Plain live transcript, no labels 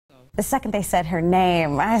The second they said her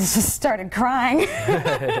name, I just started crying.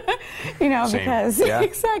 You know, Same. because Yeah.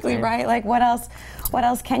 exactly. Same. Right. Like, what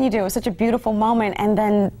else can you do? It was such a beautiful moment, and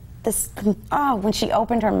then this, when she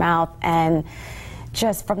opened her mouth, and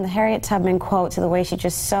just from the Harriet Tubman quote to the way she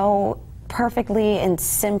just so perfectly and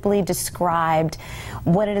simply described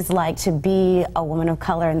what it is like to be a woman of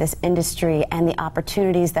color in this industry and the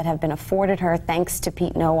opportunities that have been afforded her thanks to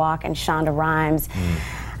Pete Nowak and Shonda Rhimes.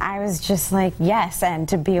 I was just like, yes, and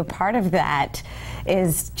to be a part of that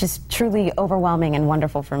is just truly overwhelming and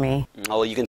wonderful for me. Oh, you can